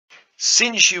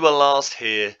Since you were last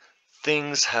here,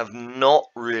 things have not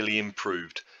really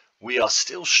improved. We are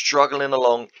still struggling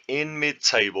along in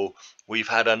mid-table. We've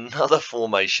had another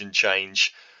formation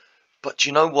change. But do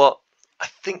you know what? I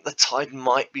think the tide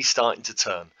might be starting to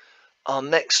turn. Our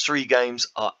next 3 games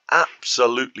are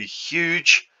absolutely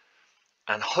huge.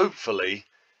 And hopefully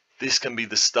this can be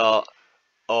the start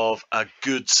of a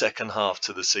good second half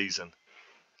to the season.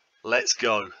 Let's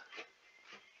go.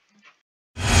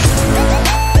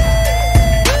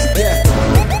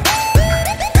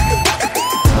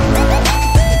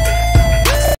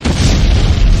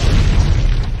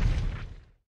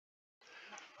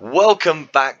 Welcome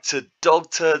back to Dog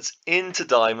Turds into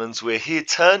Diamonds. We're here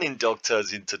turning Dog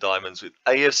Turds into Diamonds with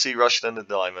AFC Rushden and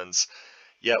Diamonds.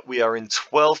 Yet we are in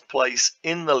 12th place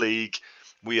in the league.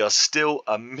 We are still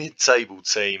a mid-table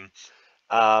team.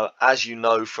 As you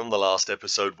know from the last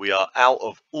episode, we are out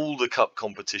of all the cup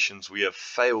competitions. We have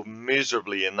failed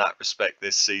miserably in that respect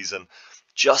this season.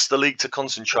 Just the league to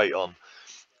concentrate on.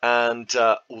 And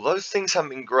although things haven't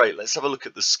been great, let's have a look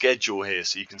at the schedule here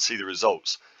so you can see the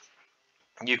results.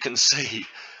 You can see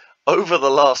over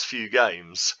the last few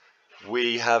games,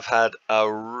 we have had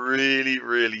a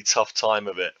really tough time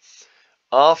of it.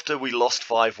 After we lost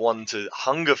 5-1 to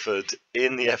Hungerford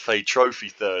in the FA Trophy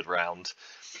third round,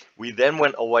 we then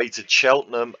went away to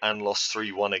Cheltenham and lost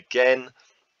 3-1 again.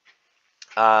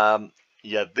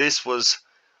 This was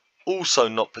also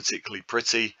not particularly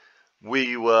pretty.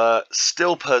 We were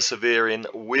still persevering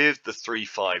with the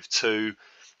 3-5-2.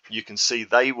 You can see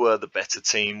they were the better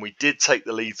team. We did take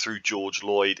the lead through George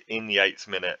Lloyd in the 8th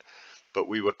minute, but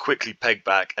we were quickly pegged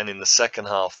back, and in the second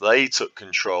half they took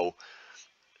control.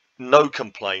 No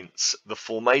complaints. The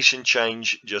formation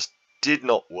change just did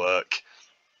not work.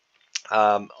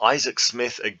 Isaac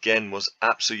Smith again was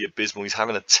absolutely abysmal. He's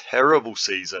having a terrible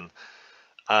season.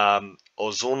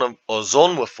 Ozonwafor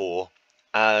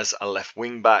as a left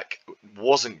wing back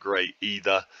wasn't great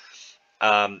either.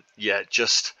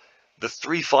 The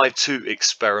 3-5-2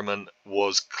 experiment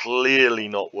was clearly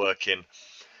not working.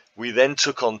 We then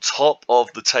took on top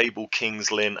of the table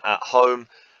Kings Lynn at home.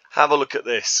 Have a look at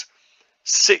this.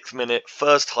 6th minute,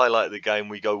 first highlight of the game,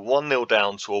 we go 1-0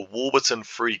 down to a Warburton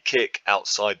free kick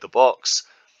outside the box.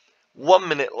 1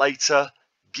 minute later,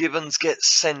 Gibbons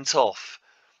gets sent off.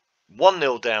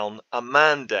 1-0 down, a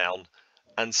man down,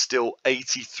 and still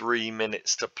 83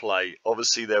 minutes to play.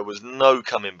 Obviously, there was no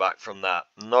coming back from that.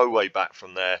 No way back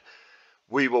from there.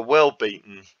 We were well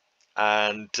beaten,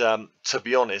 and to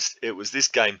be honest, it was this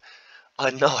game.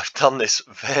 I know I've done this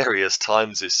various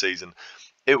times this season.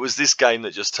 It was this game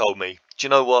that just told me, do you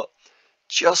know what?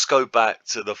 Just go back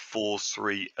to the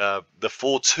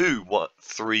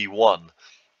 4-2-3-1.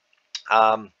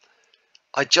 I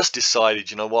just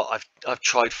decided, you know what? I've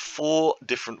tried 4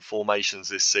 different formations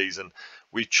this season.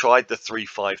 We've tried the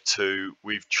 3-5-2.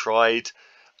 We've tried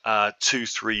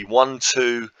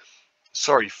 2-3-1-2.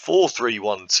 Sorry,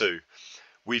 4-3-1-2.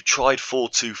 We've tried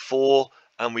 4-2-4,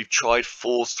 and we've tried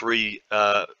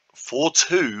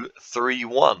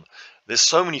 4-2-3-1. There's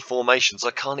so many formations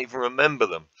I can't even remember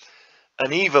them.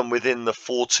 And even within the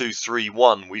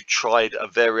 4-2-3-1, we've tried a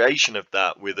variation of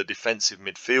that with a defensive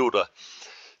midfielder.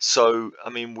 So, I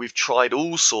mean, we've tried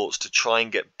all sorts to try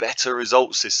and get better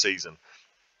results this season.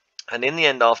 And in the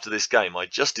end, after this game, I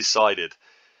just decided,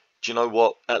 do you know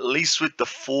what? At least with the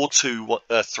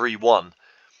 4-2-3-1,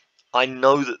 I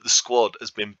know that the squad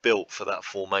has been built for that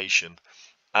formation.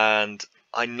 And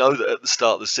I know that at the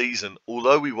start of the season,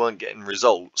 although we weren't getting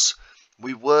results,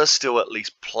 we were still at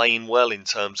least playing well in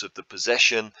terms of the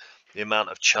possession, the amount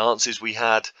of chances we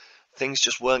had. Things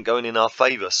just weren't going in our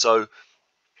favour. So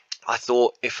I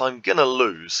thought, if I'm going to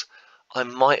lose, I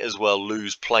might as well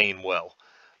lose playing well.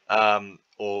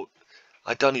 Or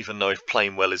I don't even know if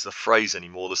playing well is the phrase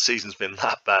anymore. The season's been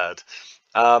that bad.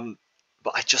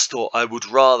 But I just thought I would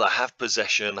rather have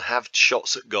possession, have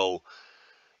shots at goal,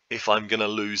 if I'm going to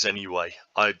lose anyway.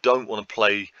 I don't want to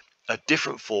play a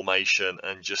different formation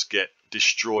and just get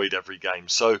destroyed every game.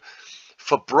 So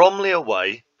for Bromley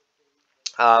away,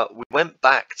 we went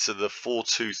back to the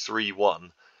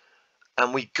 4-2-3-1.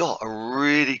 And we got a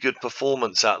really good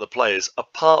performance out of the players,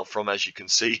 apart from, as you can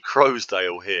see,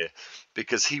 Crowsdale here,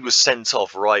 because he was sent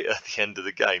off right at the end of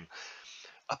the game.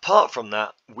 Apart from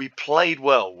that, we played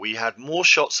well. We had more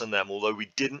shots than them, although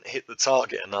we didn't hit the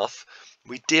target enough.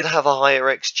 We did have a higher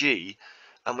XG,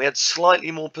 and we had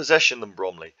slightly more possession than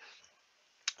Bromley.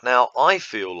 Now, I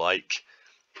feel like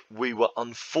we were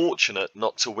unfortunate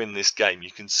not to win this game.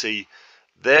 You can see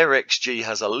their XG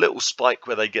has a little spike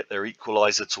where they get their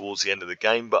equaliser towards the end of the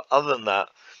game. But other than that,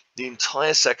 the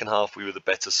entire second half, we were the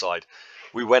better side.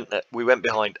 We went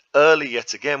behind early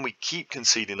yet again. We keep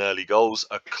conceding early goals.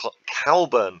 A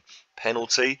Calburn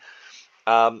penalty.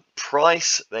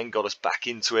 Price then got us back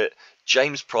into it.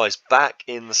 James Price back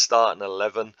in the starting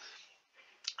 11,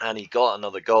 and he got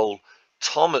another goal.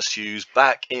 Thomas Hughes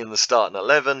back in the starting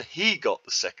 11. He got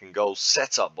the second goal,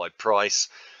 set up by Price.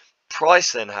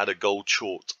 Price then had a goal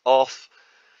chalked off.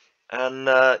 And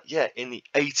yeah, in the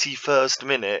 81st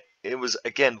minute, it was,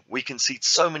 again, we concede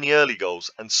so many early goals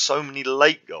and so many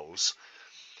late goals.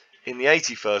 In the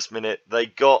 81st minute, they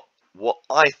got what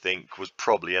I think was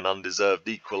probably an undeserved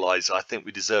equaliser. I think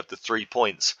we deserved the 3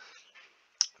 points.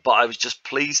 But I was just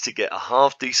pleased to get a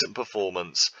half-decent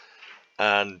performance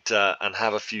and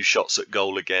have a few shots at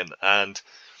goal again. And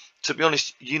to be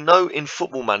honest, you know, in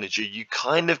Football Manager, you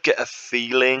kind of get a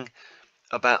feeling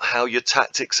about how your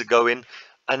tactics are going.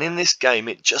 And in this game,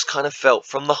 it just kind of felt,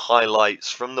 from the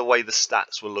highlights, from the way the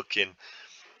stats were looking,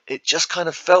 it just kind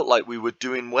of felt like we were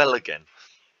doing well again.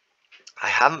 I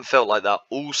haven't felt like that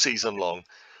all season long.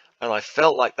 And I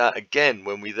felt like that again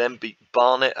when we then beat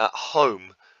Barnet at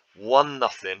home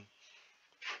 1-0.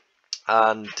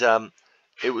 And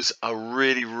it was a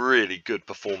really, really good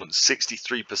performance.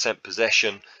 63%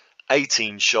 possession,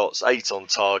 18 shots, 8 on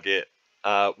target.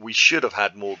 We should have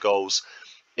had more goals.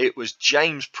 It was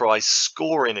James Price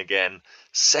scoring again,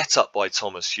 set up by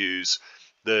Thomas Hughes.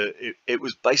 It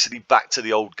was basically back to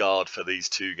the old guard for these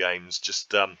two games.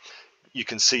 Just you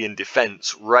can see in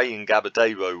defence, Ray and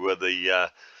Gabadebo were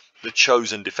the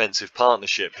chosen defensive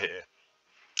partnership here.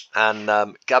 And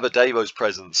Gabadebo's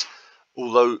presence,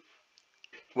 although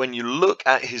when you look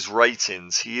at his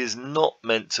ratings, he is not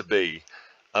meant to be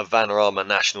a Vanarama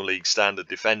National League standard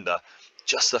defender.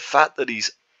 Just the fact that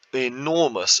he's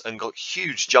enormous and got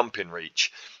huge jumping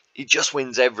reach, he just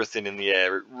wins everything in the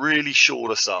air. It really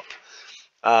shored us up.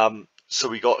 So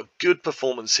we got a good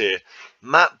performance here.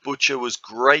 Matt Butcher was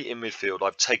great in midfield.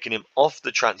 I've taken him off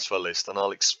the transfer list, and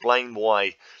I'll explain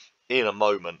why in a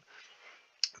moment.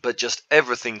 But just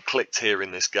everything clicked here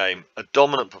in this game. A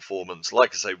dominant performance.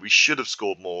 Like I say, we should have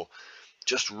scored more.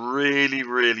 Just really,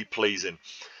 really pleasing.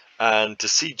 And to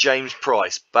see James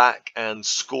Price back and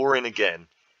scoring again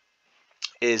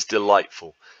is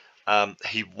delightful.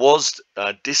 He was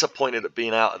disappointed at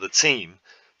being out of the team,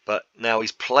 but now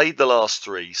he's played the last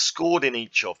 3, scored in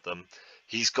each of them.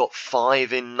 He's got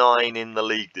 5 in 9 in the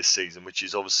league this season, which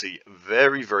is obviously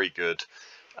very, very good.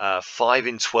 5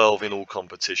 in 12 in all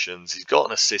competitions. He's got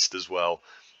an assist as well.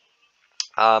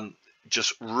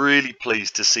 Just really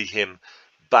pleased to see him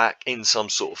back in some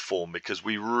sort of form, because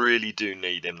we really do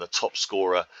need him, the top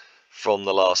scorer from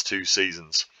the last 2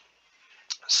 seasons.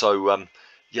 So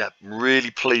yeah,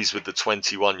 really pleased with the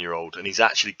 21-year-old, and he's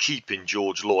actually keeping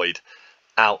George Lloyd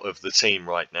out of the team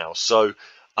right now. So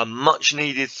a much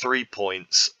needed 3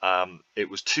 points. It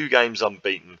was 2 games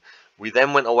unbeaten. We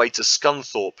then went away to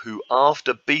Scunthorpe, who,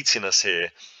 after beating us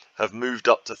here, have moved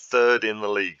up to 3rd in the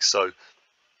league. So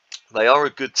they are a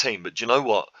good team, but do you know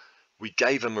what? We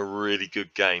gave them a really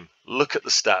good game. Look at the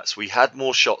stats. We had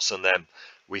more shots than them.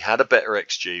 We had a better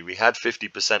XG. We had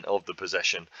 50% of the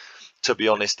possession. To be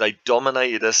honest, they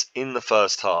dominated us in the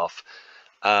first half.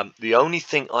 The only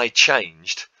thing I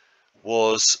changed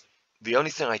was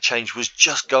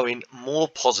just going more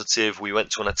positive. We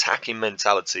went to an attacking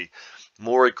mentality,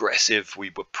 more aggressive.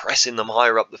 We were pressing them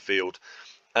higher up the field.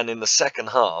 And in the second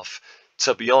half,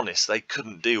 to be honest, they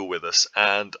couldn't deal with us.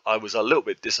 And I was a little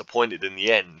bit disappointed in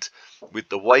the end with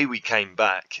the way we came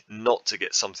back not to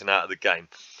get something out of the game.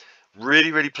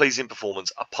 Really, really pleasing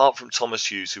performance, apart from Thomas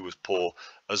Hughes, who was poor.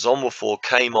 Azonwufor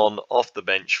came on off the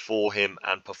bench for him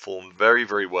and performed very,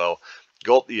 very well.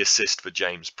 Got the assist for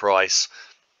James Price,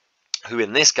 who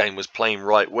in this game was playing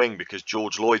right wing because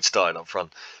George Lloyd started up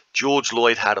front. George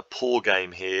Lloyd had a poor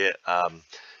game here.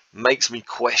 Makes me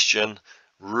question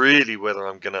really whether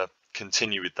I'm going to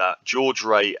continue with that. George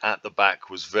Ray at the back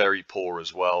was very poor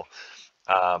as well.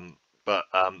 But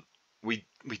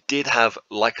we did have,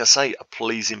 like I say, a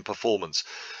pleasing performance.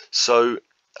 So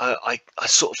I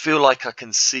sort of feel like I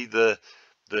can see the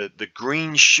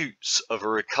green shoots of a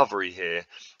recovery here,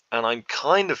 and I'm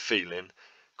kind of feeling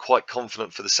quite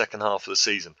confident for the second half of the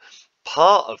season.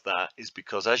 Part of that is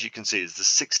because, as you can see, it's the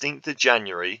 16th of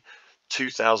January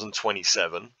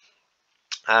 2027,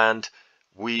 and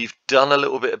we've done a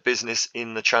little bit of business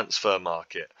in the transfer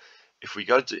market. If we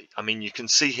go to, I mean, you can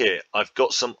see here, I've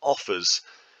got some offers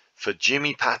for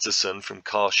Jimmy Patterson from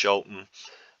Carshalton,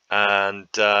 and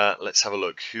let's have a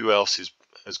look. Who else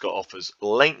has got offers?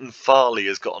 Leighton Farley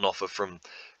has got an offer from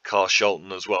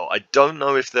Carshalton as well. I don't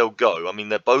know if they'll go. I mean,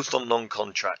 they're both on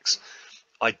non-contracts.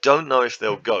 I don't know if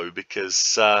they'll go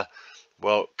because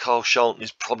well, Carl Charlton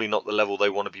is probably not the level they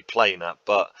want to be playing at,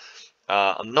 but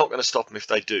I'm not going to stop them if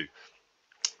they do.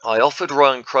 I offered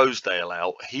Ryan Crosdale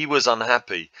out. He was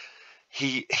unhappy.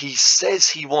 He says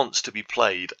he wants to be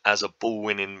played as a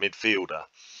ball-winning midfielder.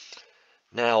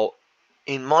 Now,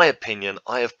 in my opinion,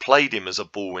 I have played him as a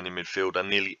ball-winning midfielder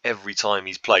nearly every time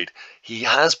he's played. He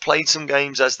has played some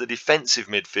games as the defensive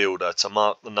midfielder to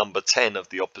mark the number 10 of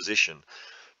the opposition.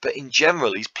 But in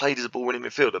general, he's played as a ball-winning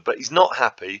midfielder. But he's not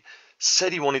happy,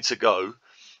 said he wanted to go.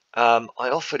 I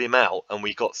offered him out and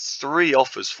we got 3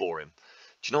 offers for him.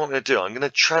 Do you know what I'm going to do? I'm going to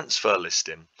transfer list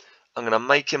him. I'm going to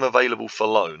make him available for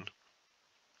loan.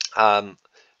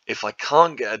 If I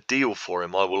can't get a deal for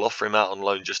him, I will offer him out on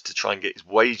loan just to try and get his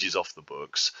wages off the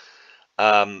books.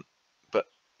 But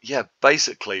yeah,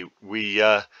 basically we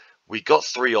got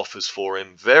 3 offers for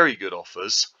him, very good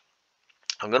offers.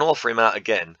 I'm going to offer him out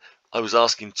again. I was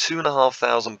asking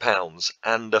 £2,500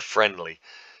 and a friendly.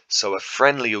 So a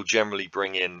friendly will generally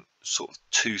bring in sort of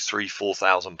 £2,000,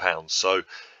 £3,000, £4,000. So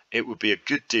it would be a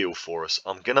good deal for us.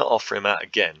 I'm going to offer him out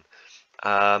again.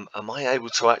 Am I able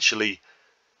to actually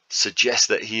suggest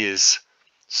that he is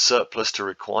surplus to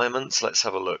requirements? Let's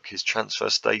have a look. His transfer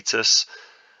status.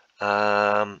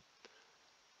 Yeah,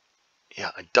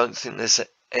 I don't think there's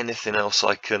anything else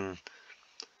I can.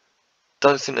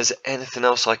 Don't think there's anything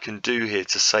else I can do here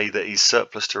to say that he's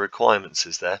surplus to requirements,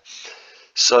 is there?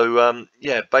 So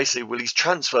yeah, basically, well, he's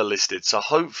transfer listed. So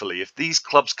hopefully, if these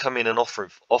clubs come in and offer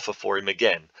for him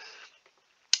again,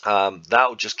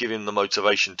 that'll just give him the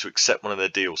motivation to accept one of their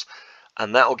deals.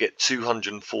 And that will get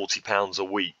 £240 a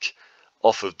week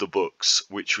off of the books,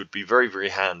 which would be very, very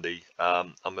handy.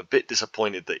 I'm a bit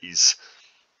disappointed that he's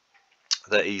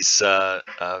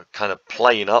kind of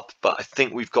playing up, but I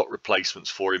think we've got replacements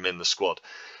for him in the squad.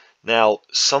 Now,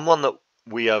 someone that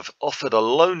we have offered a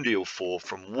loan deal for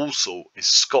from Walsall is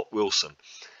Scott Wilson.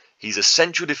 He's a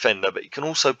central defender, but he can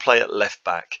also play at left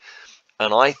back.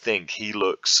 And I think he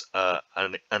looks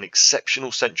an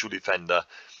exceptional central defender.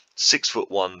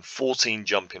 6'1", 14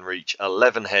 jumping reach,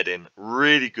 11 heading,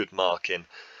 really good marking.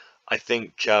 I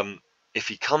think if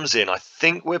he comes in, I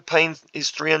think we're paying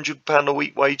his £300 a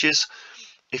week wages.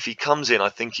 If he comes in, I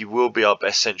think he will be our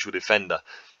best central defender.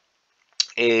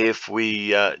 If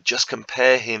we just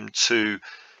compare him to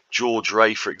George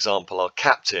Ray, for example, our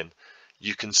captain,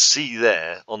 you can see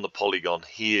there on the polygon,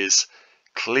 he is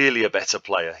clearly a better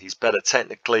player. He's better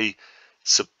technically.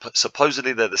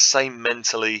 Supposedly they're the same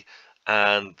mentally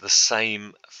and the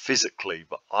same physically,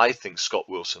 but I think Scott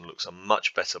Wilson looks a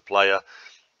much better player.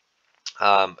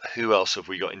 Who else have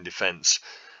we got in defence?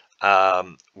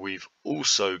 We've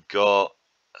also got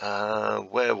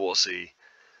where was he?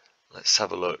 Let's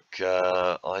have a look.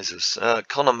 Connor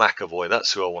McAvoy,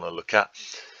 that's who I want to look at.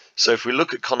 So if we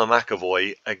look at Connor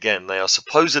McAvoy, again, they are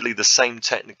supposedly the same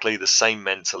technically, the same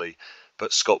mentally,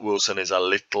 but Scott Wilson is a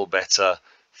little better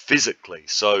physically.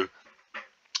 So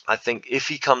I think if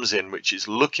he comes in, which is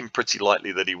looking pretty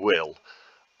likely that he will,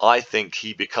 I think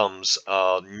he becomes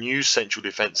our new central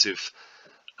defensive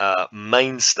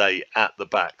mainstay at the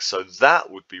back. So that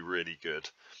would be really good.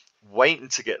 Waiting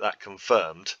to get that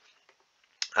confirmed.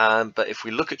 But if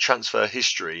we look at transfer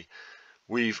history,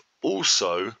 we've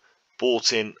also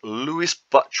bought in Lewis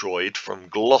Buttroyd from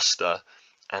Gloucester,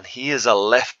 and he is a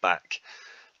left back.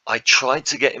 I tried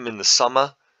to get him in the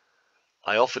summer.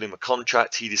 I offered him a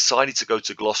contract. He decided to go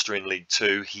to Gloucester in League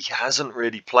 2. He hasn't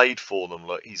really played for them.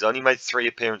 Look, he's only made 3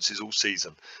 appearances all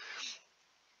season.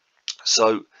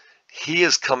 So he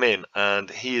has come in and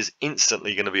he is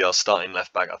instantly going to be our starting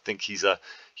left back. I think he's a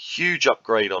huge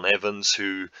upgrade on Evans,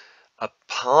 who,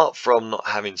 apart from not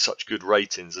having such good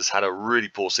ratings, has had a really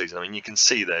poor season. I mean, you can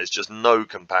see there's just no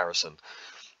comparison.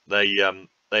 They are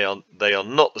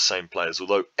not the same players,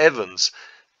 although Evans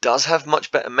does have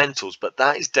much better mentals, but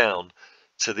that is down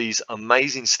to these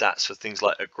amazing stats for things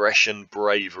like aggression,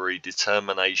 bravery,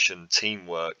 determination,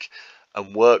 teamwork,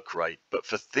 and work rate. But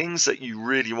for things that you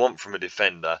really want from a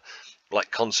defender,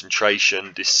 like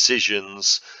concentration,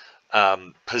 decisions,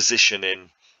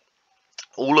 positioning,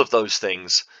 all of those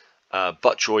things,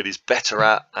 Buttroyd is better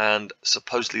at, and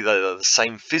supposedly they're the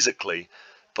same physically,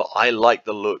 but I like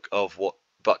the look of what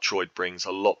Buttroyd brings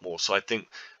a lot more. So I think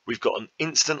we've got an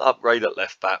instant upgrade at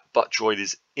left back. Buttroyd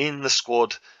is in the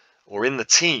squad, or in the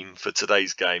team, for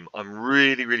today's game. I'm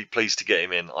really, really pleased to get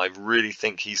him in. I really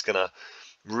think he's going to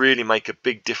really make a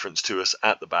big difference to us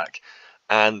at the back.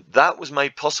 And that was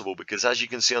made possible because, as you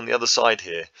can see on the other side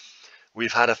here,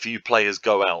 we've had a few players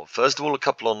go out. First of all, a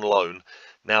couple on loan.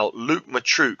 Now, Luke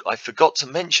Matruk, I forgot to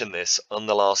mention this on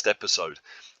the last episode.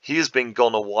 He has been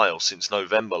gone a while, since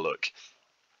November, look.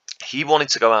 He wanted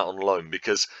to go out on loan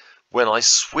because when I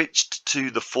switched to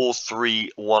the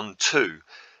 4-3-1-2,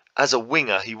 as a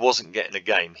winger, he wasn't getting a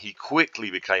game. He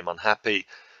quickly became unhappy.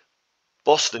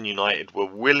 Boston United were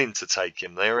willing to take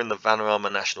him. They are in the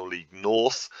Vanarama National League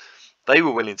North. They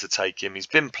were willing to take him. He's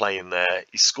been playing there.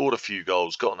 He's scored a few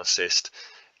goals, got an assist.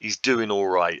 He's doing all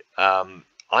right.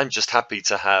 I'm just happy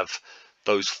to have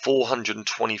those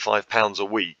 £425 a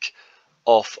week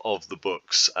off of the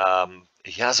books.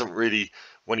 He hasn't really,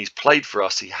 when he's played for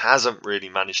us, he hasn't really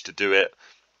managed to do it.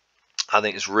 I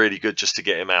think it's really good just to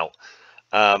get him out.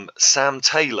 Sam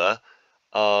Taylor,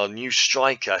 our new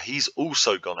striker, he's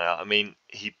also gone out. I mean,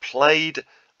 he played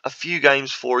a few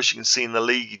games for us. You can see in the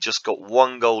league, he just got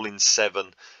 1 goal in 7.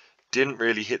 Didn't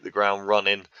really hit the ground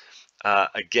running.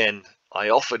 Again, I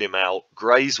offered him out.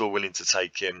 Grays were willing to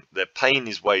take him. They're paying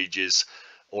his wages,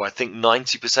 or I think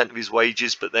 90% of his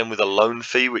wages, but then with a loan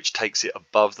fee, which takes it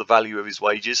above the value of his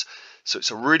wages. So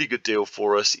it's a really good deal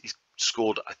for us. He's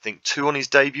scored, I think, 2 on his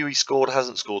debut. He scored,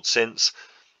 hasn't scored since.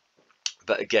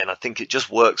 But again, I think it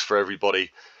just works for everybody.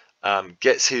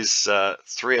 Gets his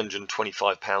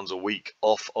 £325 a week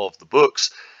off of the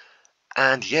books.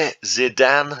 And yeah,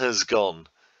 Zidane has gone.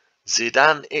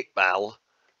 Zidane Iqbal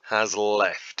has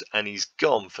left, and he's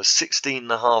gone for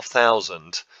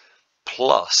 16,500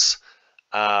 plus.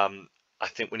 I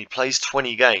think when he plays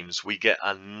 20 games, we get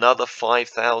another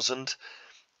 5,000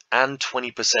 and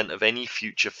 20% of any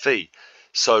future fee.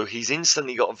 So he's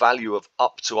instantly got a value of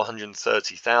up to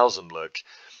 130,000. Look,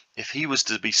 if he was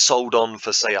to be sold on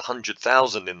for say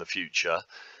 100,000 in the future,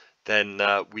 then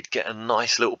we'd get a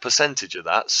nice little percentage of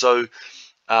that. So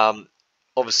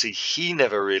obviously he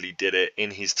never really did it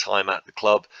in his time at the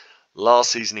club.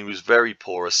 Last season he was very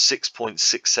poor, a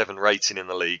 6.67 rating in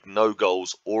the league, no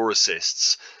goals or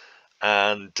assists.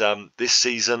 And this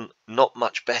season, not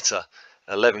much better.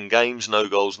 11 games, no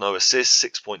goals, no assists,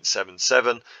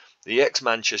 6.77. The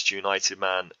ex-Manchester United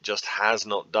man just has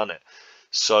not done it.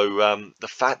 So the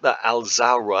fact that Al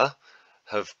Zawra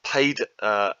have paid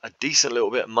a decent little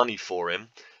bit of money for him,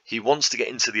 he wants to get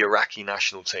into the Iraqi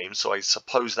national team, so I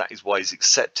suppose that is why he's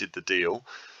accepted the deal.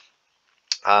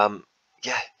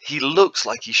 Yeah, he looks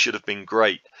like he should have been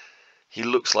great. He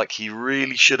looks like he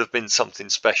really should have been something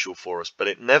special for us, but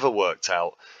it never worked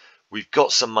out. We've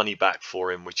got some money back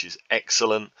for him, which is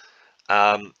excellent.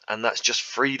 And that's just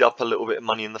freed up a little bit of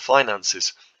money in the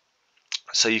finances.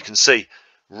 So you can see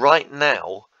right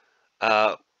now,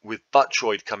 with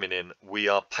Buttroyd coming in, we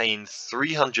are paying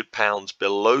 £300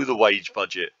 below the wage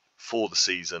budget for the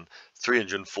season,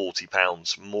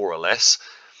 £340 more or less.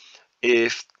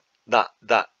 If that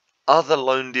other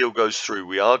loan deal goes through,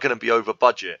 we are going to be over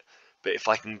budget. But if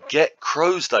I can get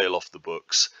Crowsdale off the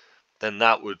books, then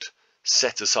that would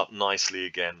set us up nicely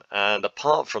again. And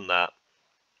apart from that,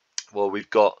 well,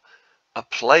 we've got a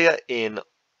player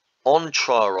on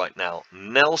trial right now,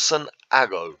 Nelson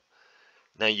Ago.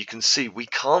 Now you can see we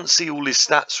can't see all his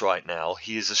stats right now.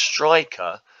 He is a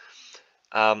striker.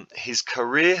 His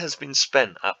career has been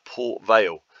spent at Port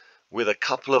Vale with a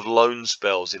couple of loan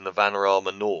spells in the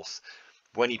Vanarama North.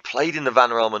 When he played in the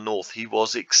Vanarama North, he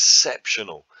was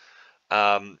exceptional.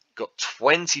 Got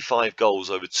 25 goals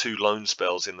over 2 loan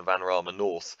spells in the Vanarama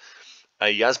North.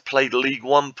 He has played League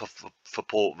One for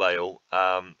Port Vale.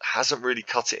 Hasn't really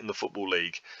cut it in the Football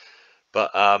League.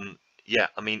 But yeah,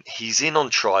 I mean, he's in on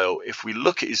trial. If we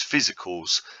look at his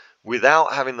physicals,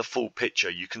 without having the full picture,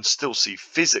 you can still see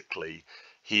physically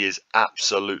he is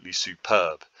absolutely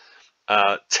superb.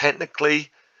 Technically,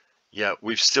 yeah,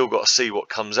 we've still got to see what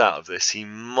comes out of this. He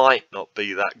might not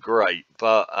be that great,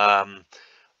 but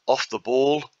off the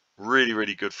ball, really,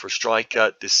 really good for a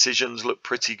striker. Decisions look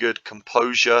pretty good.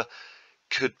 Composure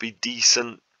could be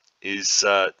decent. His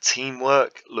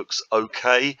teamwork looks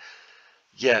okay.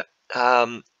 Yeah,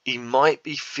 he might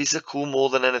be physical more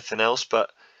than anything else,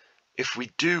 but if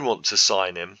we do want to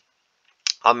sign him,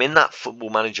 I'm in that Football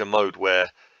Manager mode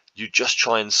where you just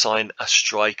try and sign a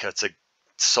striker to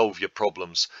solve your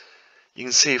problems. You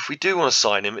can see if we do want to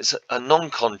sign him, it's a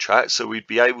non-contract, so we'd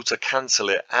be able to cancel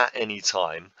it at any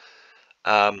time.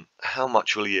 How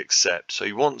much will he accept? So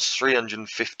he wants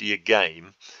 350 a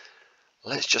game.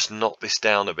 Let's just knock this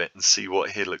down a bit and see what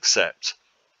he'll accept.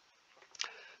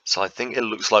 So I think it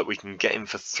looks like we can get him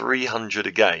for 300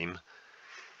 a game.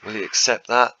 Will he accept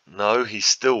that? No, he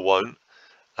still won't.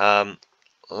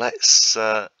 Let's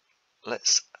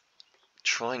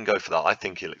try and go for that. I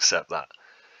think he'll accept that.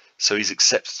 So he's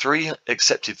accepted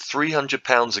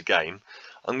 £300 a game.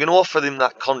 I'm going to offer him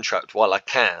that contract while I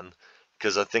can,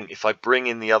 because I think if I bring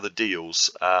in the other deals,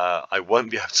 I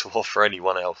won't be able to offer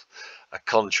anyone else a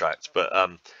contract. But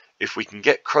if we can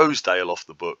get Crowsdale off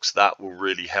the books, that will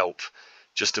really help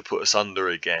just to put us under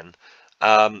again.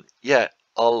 Yeah,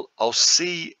 I'll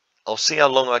see how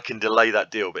long I can delay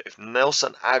that deal. But if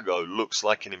Nelson Ago looks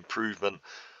like an improvement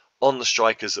on the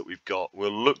strikers that we've got,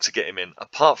 we'll look to get him in.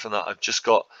 Apart from that, I've just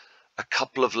got a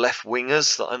couple of left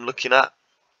wingers that I'm looking at.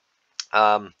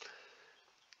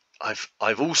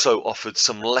 I've also offered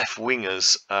some left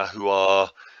wingers who are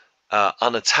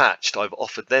unattached. I've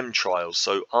offered them trials.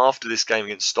 So after this game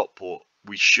against Stockport,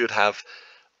 we should have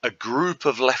a group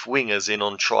of left wingers in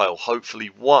on trial. Hopefully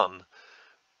one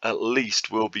at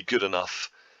least will be good enough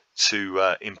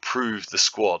to improve the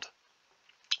squad,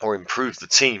 or improve the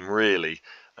team really,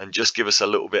 and just give us a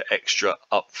little bit extra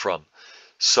up front.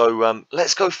 So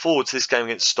let's go forward to this game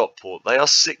against Stockport. They are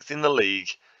 6th in the league.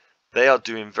 They are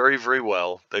doing very, very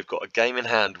well. They've got a game in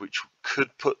hand which could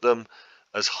put them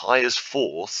as high as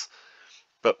 4th,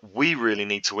 but we really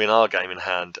need to win our game in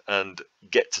hand and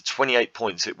get to 28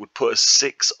 points. It would put us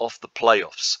 6 off the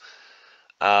playoffs.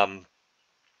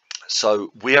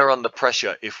 So we are under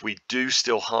pressure if we do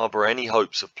still harbour any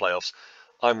hopes of playoffs.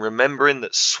 I'm remembering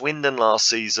that Swindon last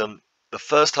season, the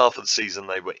first half of the season,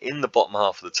 they were in the bottom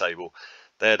half of the table.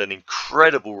 They had an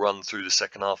incredible run through the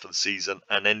second half of the season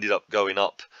and ended up going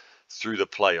up through the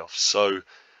playoffs. So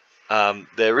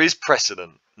there is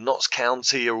precedent. Notts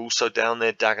County are also down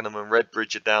there. Dagenham and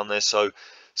Redbridge are down there. So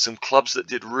some clubs that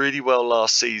did really well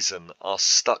last season are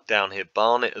stuck down here.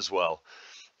 Barnet as well.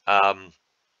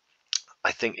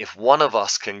 I think if one of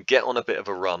us can get on a bit of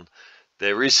a run,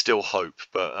 there is still hope,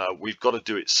 but we've got to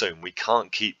do it soon. We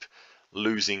can't keep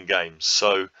losing games.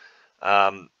 So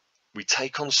we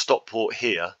take on Stockport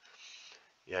here.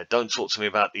 Yeah, don't talk to me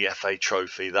about the FA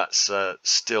Trophy. That's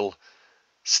still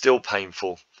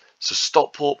painful. So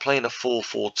Stockport playing a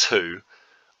 4-4-2.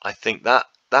 I think that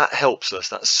helps us.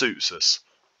 That suits us.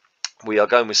 We are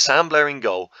going with Sam Blair in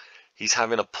goal. He's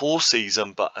having a poor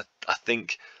season, but I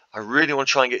think I really want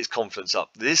to try and get his confidence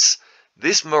up. This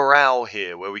morale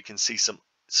here, where we can see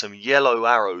some yellow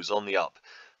arrows on the up,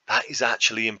 that is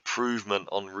actually improvement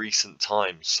on recent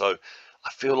times. So I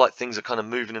feel like things are kind of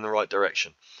moving in the right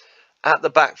direction. At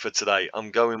the back for today, I'm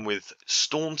going with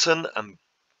Staunton and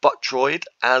Buttroyd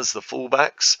as the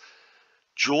fullbacks.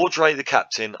 George Ray, the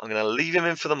captain, I'm going to leave him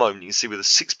in for the moment. You can see with a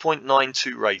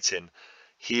 6.92 rating,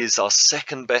 he is our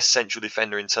second best central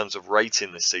defender in terms of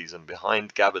rating this season,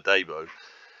 behind Gabadebo.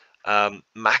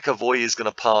 McAvoy is going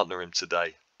to partner him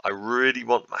today. I really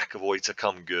want McAvoy to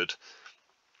come good.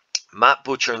 Matt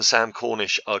Butcher and Sam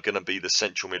Cornish are going to be the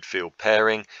central midfield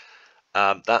pairing.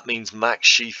 That means Max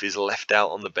Sheaf is left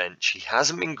out on the bench. He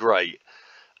hasn't been great,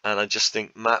 and I just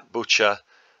think Matt Butcher,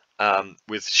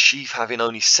 with Sheaf having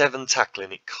only 7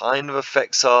 tackling, it kind of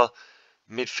affects our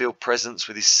midfield presence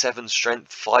with his 7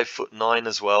 strength, 5'9"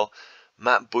 as well.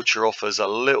 Matt Butcher offers a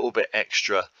little bit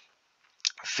extra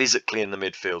physically in the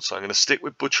midfield, so I'm going to stick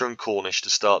with Butcher and Cornish to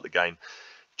start the game.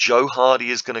 Joe Hardy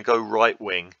is going to go right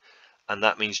wing, and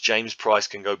that means James Price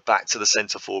can go back to the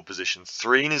centre forward position.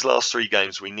 3 in his last 3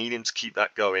 games. We need him to keep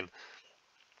that going.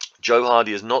 Joe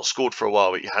Hardy has not scored for a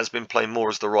while, but he has been playing more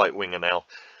as the right winger now.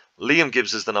 Liam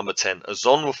Gibbs is the number 10.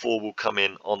 Azonwafor will come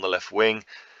in on the left wing.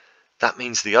 That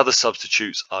means the other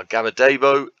substitutes are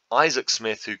Gabadebo, Isaac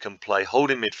Smith, who can play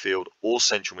holding midfield or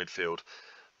central midfield,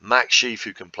 Max Sheaf,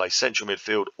 who can play central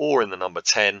midfield or in the number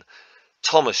 10,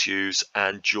 Thomas Hughes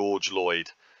and George Lloyd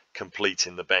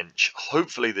completing the bench.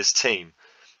 Hopefully this team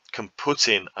can put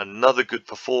in another good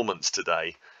performance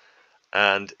today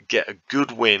and get a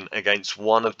good win against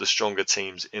one of the stronger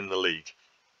teams in the league.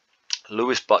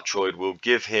 Lewis Buttroyd will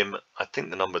give him, I think,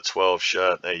 the number 12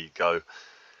 shirt. There you go.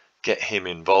 Get him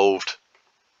involved.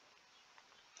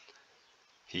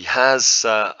 He has,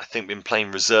 I think, been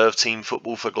playing reserve team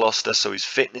football for Gloucester, so his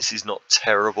fitness is not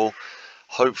terrible.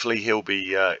 Hopefully he'll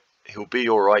be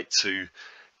all right to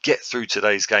get through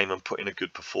today's game and put in a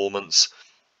good performance.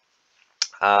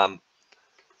 Yeah,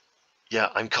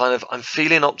 I'm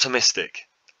feeling optimistic.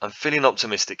 I'm feeling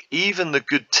optimistic. Even the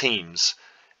good teams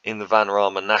in the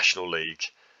Vanarama National League,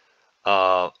 they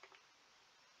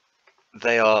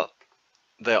are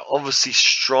obviously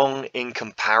strong in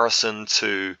comparison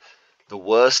to the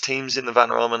worst teams in the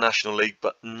Vanarama National League,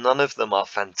 but none of them are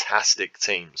fantastic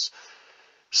teams.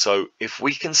 So if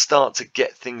we can start to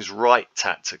get things right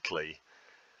tactically,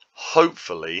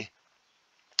 hopefully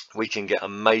we can get a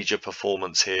major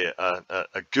performance here,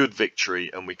 a good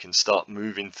victory, and we can start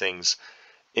moving things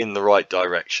in the right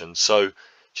direction. So, do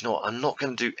you know what? I'm not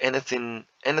going to do anything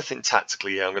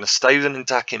tactically here. I'm going to stay with an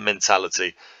attacking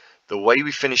mentality. The way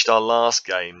we finished our last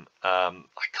game, I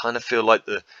kind of feel like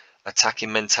the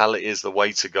attacking mentality is the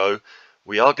way to go.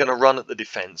 We are going to run at the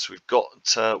defence. We've got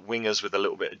wingers with a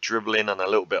little bit of dribbling and a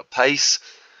little bit of pace.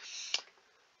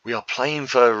 We are playing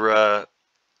for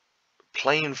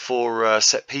playing for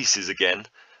set pieces again,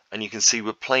 and you can see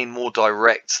we're playing more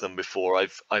direct than before.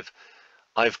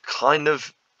 I've kind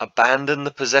of abandoned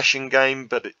the possession game,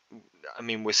 but I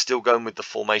mean, we're still going with the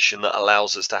formation that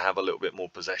allows us to have a little bit more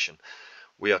possession.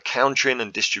 We are countering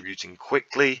and distributing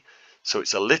quickly, so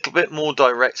it's a little bit more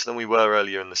direct than we were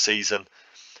earlier in the season.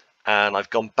 And I've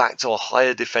gone back to a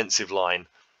higher defensive line.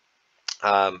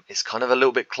 It's kind of a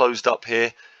little bit closed up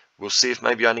here. We'll see if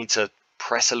maybe I need to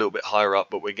press a little bit higher up,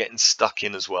 but we're getting stuck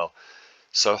in as well.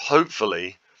 So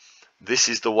hopefully this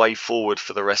is the way forward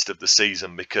for the rest of the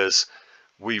season, because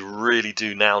we really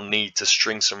do now need to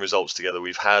string some results together.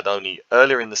 We've had only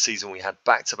earlier in the season, we had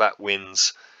back-to-back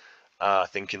wins. I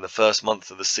think in the first month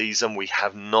of the season, we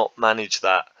have not managed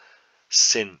that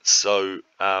since. So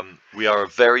we are a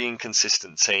very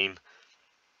inconsistent team,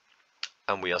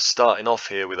 and we are starting off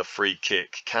here with a free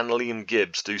kick. Can Liam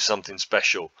Gibbs do something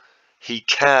special? He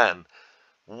can.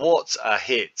 What a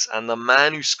hit. And the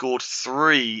man who scored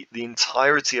 3 the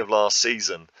entirety of last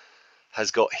season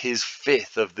has got his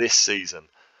 5th of this season.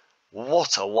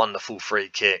 What a wonderful free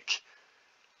kick.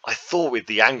 I thought with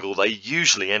the angle they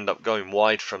usually end up going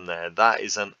wide from there. That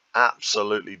is an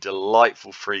absolutely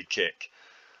delightful free kick.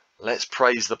 Let's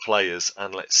praise the players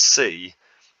and let's see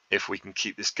if we can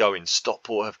keep this going.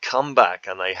 Stockport have come back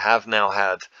and they have now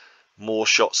had more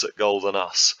shots at goal than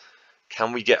us.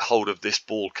 Can we get hold of this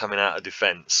ball coming out of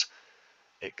defence?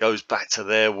 It goes back to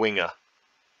their winger.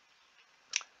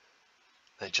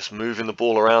 They're just moving the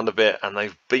ball around a bit and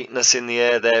they've beaten us in the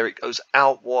air there. It goes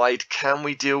out wide. Can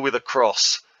we deal with a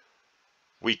cross?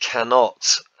 We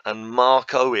cannot. And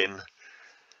Mark Owen.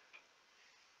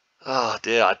 Oh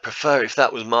dear, I'd prefer if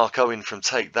that was Mark Owen from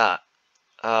Take That.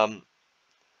 Well,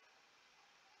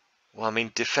 I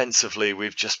mean, defensively,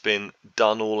 we've just been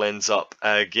done all ends up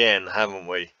again, haven't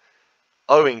we?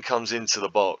 Owen comes into the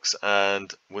box,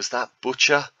 and was that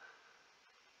Butcher?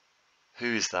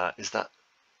 Who is that? Is that...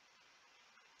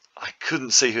 I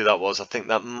couldn't see who that was. I think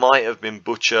that might have been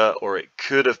Butcher, or it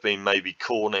could have been maybe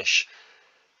Cornish.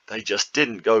 They just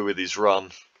didn't go with his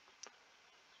run.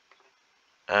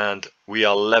 And we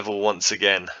are level once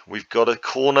again. We've got a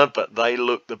corner, but they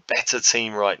look the better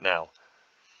team right now.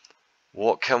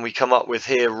 What can we come up with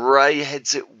here? Ray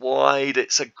heads it wide.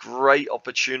 It's a great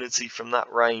opportunity from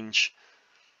that range.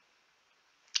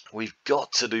 We've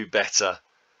got to do better.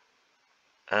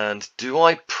 And do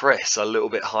I press a little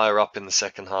bit higher up in the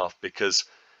second half? Because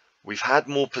we've had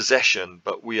more possession,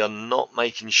 but we are not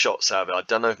making shots out of it. I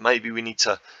don't know if maybe we need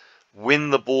to win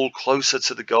the ball closer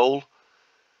to the goal.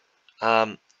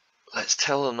 Let's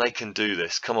tell them they can do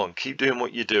this. Come on, keep doing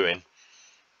what you're doing.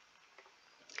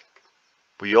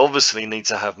 We obviously need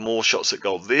to have more shots at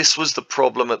goal. This was the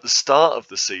problem at the start of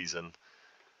the season.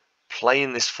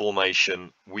 Playing this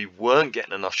formation, we weren't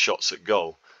getting enough shots at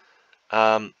goal.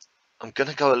 I'm going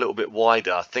to go a little bit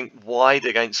wider. I think wide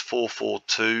against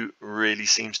 4-4-2 really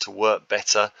seems to work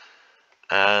better.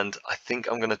 And I think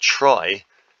I'm going to try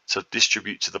to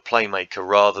distribute to the playmaker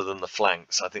rather than the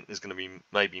flanks. I think there's going to be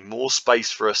maybe more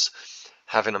space for us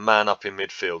having a man up in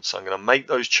midfield. So I'm going to make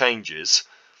those changes.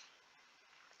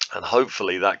 And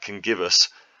hopefully that can give us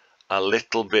a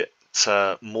little bit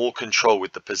more control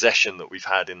with the possession that we've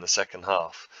had in the second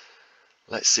half.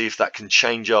 Let's see if that can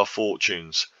change our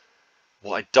fortunes.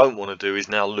 What I don't want to do is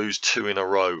now lose 2 in a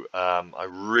row. I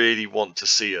really want to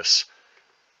see us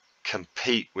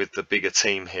compete with the bigger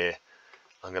team here.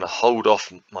 I'm going to hold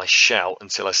off my shout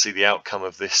until I see the outcome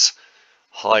of this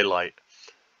highlight.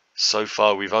 So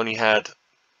far we've only had,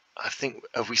 I think,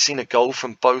 have we seen a goal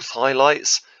from both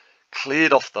highlights?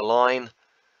 Cleared off the line.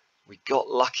 We got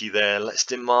lucky there. Let's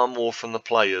demand more from the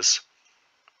players.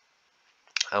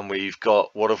 And we've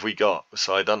got, what have we got?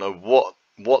 So I don't know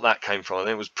what that came from. I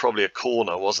think it was probably a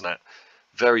corner, wasn't it?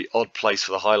 Very odd place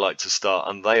for the highlight to start.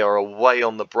 And they are away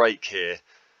on the break here.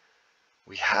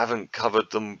 We haven't covered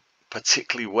them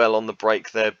particularly well on the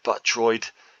break there. Buttroyd,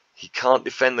 he can't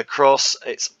defend the cross.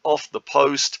 It's off the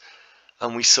post.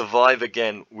 And we survive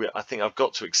again. I think I've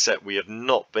got to accept we have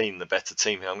not been the better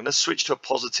team here. I'm going to switch to a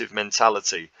positive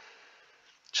mentality.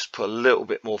 Just put a little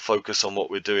bit more focus on what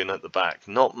we're doing at the back.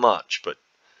 Not much, but...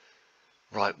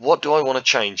 Right, what do I want to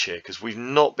change here? Because we've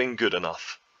not been good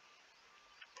enough.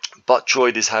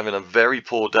 Buttroyd is having a very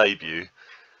poor debut.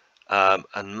 And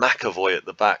McAvoy at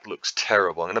the back looks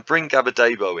terrible. I'm going to bring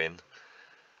Gabadebo in.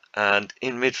 And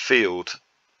in midfield...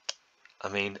 I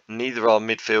mean, neither our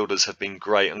midfielders have been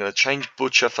great. I'm going to change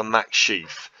Butcher for Max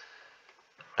Sheaf.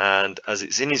 And as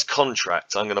it's in his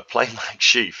contract, I'm going to play Max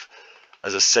Sheaf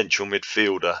as a central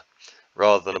midfielder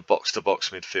rather than a box-to-box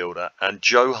midfielder. And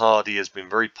Joe Hardy has been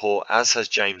very poor, as has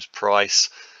James Price.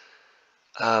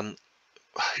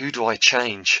 Who do I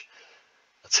change?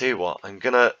 tell you what, I'm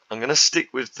gonna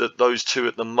stick with those two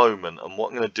at the moment, and what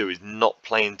I'm gonna do is not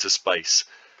play into space.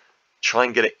 Try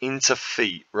and get it into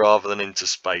feet rather than into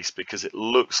space, because it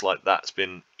looks like that's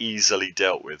been easily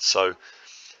dealt with. So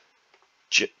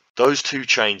those two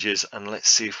changes, and let's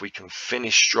see if we can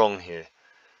finish strong here.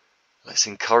 Let's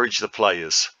encourage the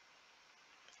players.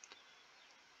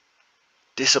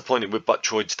 Disappointed with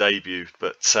Buttroyd's debut,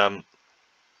 but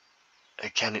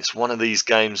again, it's one of these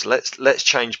games. Let's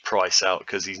change Price out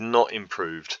because he's not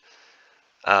improved.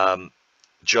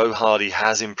 Joe Hardy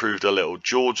has improved a little.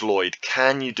 George Lloyd,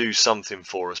 can you do something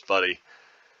for us, buddy?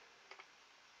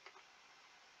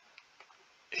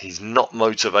 He's not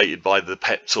motivated by the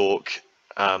pep talk.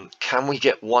 Can we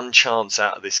get one chance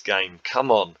out of this game?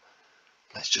 Come on.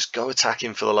 Let's just go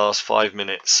attacking for the last 5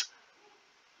 minutes.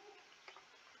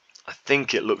 I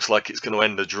think it looks like it's going to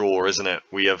end a draw, isn't it?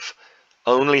 We have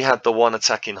only had the one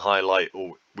attacking highlight,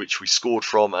 which we scored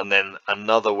from, and then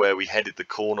another where we headed the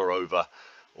corner over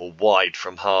or wide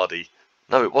from Hardy.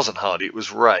 No, it wasn't Hardy, it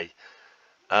was Ray.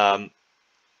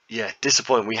 Yeah,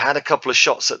 disappointing. We had a couple of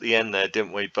shots at the end there,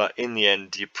 didn't we? But in the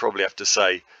end, you probably have to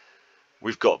say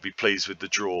we've got to be pleased with the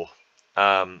draw.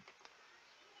 I'll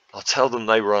tell them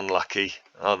they were unlucky.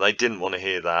 Oh, they didn't want to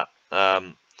hear that.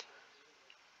 I'm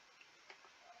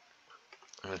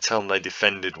going to tell them they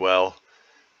defended well.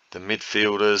 The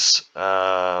midfielders,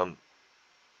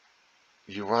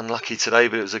 you were unlucky today,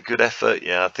 but it was a good effort.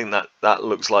 Yeah, I think that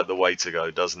looks like the way to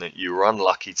go, doesn't it? You were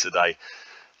unlucky today.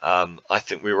 I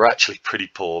think we were actually pretty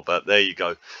poor, but there you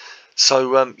go.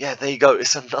 So, yeah, there you go.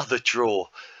 It's another draw.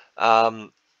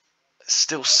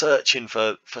 Still searching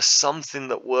for something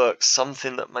that works,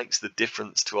 something that makes the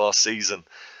difference to our season.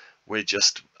 We're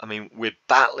just, I mean, we're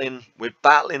battling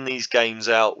these games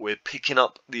out. We're picking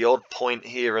up the odd point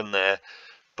here and there,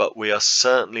 but we are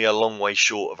certainly a long way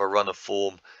short of a run of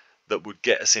form that would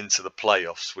get us into the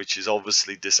playoffs, which is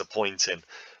obviously disappointing.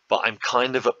 But I'm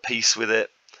kind of at peace with it.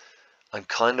 I'm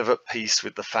kind of at peace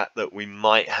with the fact that we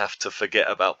might have to forget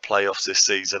about playoffs this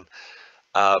season.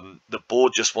 The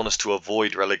board just want us to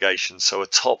avoid relegation, so a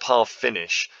top half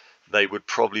finish they would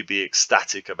probably be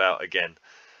ecstatic about again.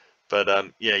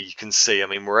 But yeah, you can see, I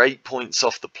mean, we're 8 points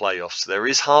off the playoffs. There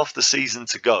is half the season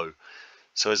to go,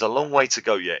 so there's a long way to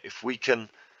go yet. If we can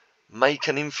make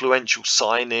an influential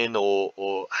sign-in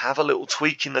or have a little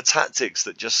tweak in the tactics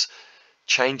that just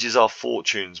changes our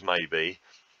fortunes, maybe.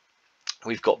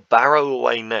 We've got Barrow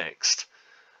away next,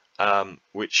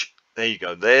 which, there you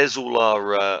go. There's all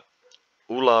our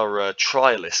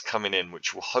trialists coming in,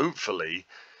 which will hopefully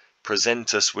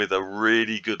present us with a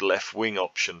really good left wing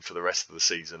option for the rest of the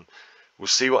season. We'll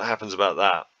see what happens about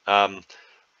that.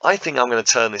 I think I'm going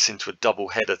to turn this into a double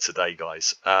header today,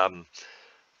 guys. I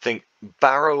think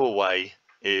Barrow away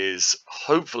is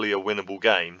hopefully a winnable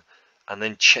game, and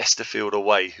then Chesterfield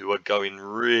away, who are going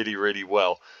really, really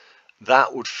well.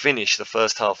 That would finish the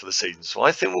first half of the season. So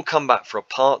I think we'll come back for a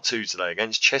part 2 today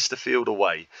against Chesterfield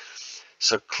away.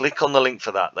 So click on the link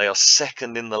for that. They are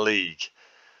second in the league.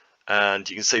 And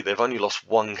you can see they've only lost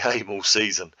 1 game all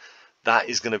season. That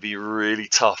is going to be really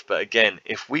tough. But again,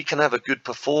 if we can have a good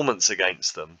performance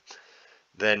against them,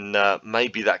 then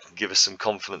maybe that can give us some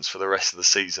confidence for the rest of the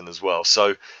season as well.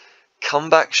 So come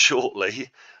back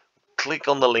shortly. Click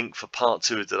on the link for part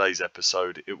 2 of today's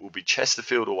episode. It will be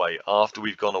Chesterfield away after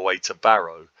we've gone away to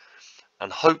Barrow.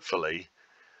 And hopefully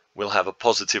we'll have a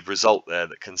positive result there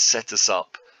that can set us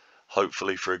up,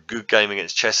 hopefully, for a good game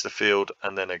against Chesterfield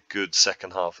and then a good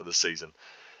second half of the season.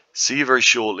 See you very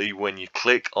shortly when you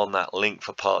click on that link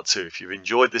for part 2. If you've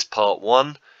enjoyed this part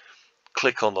 1,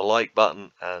 click on the like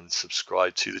button and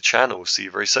subscribe to the channel. See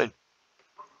you very soon.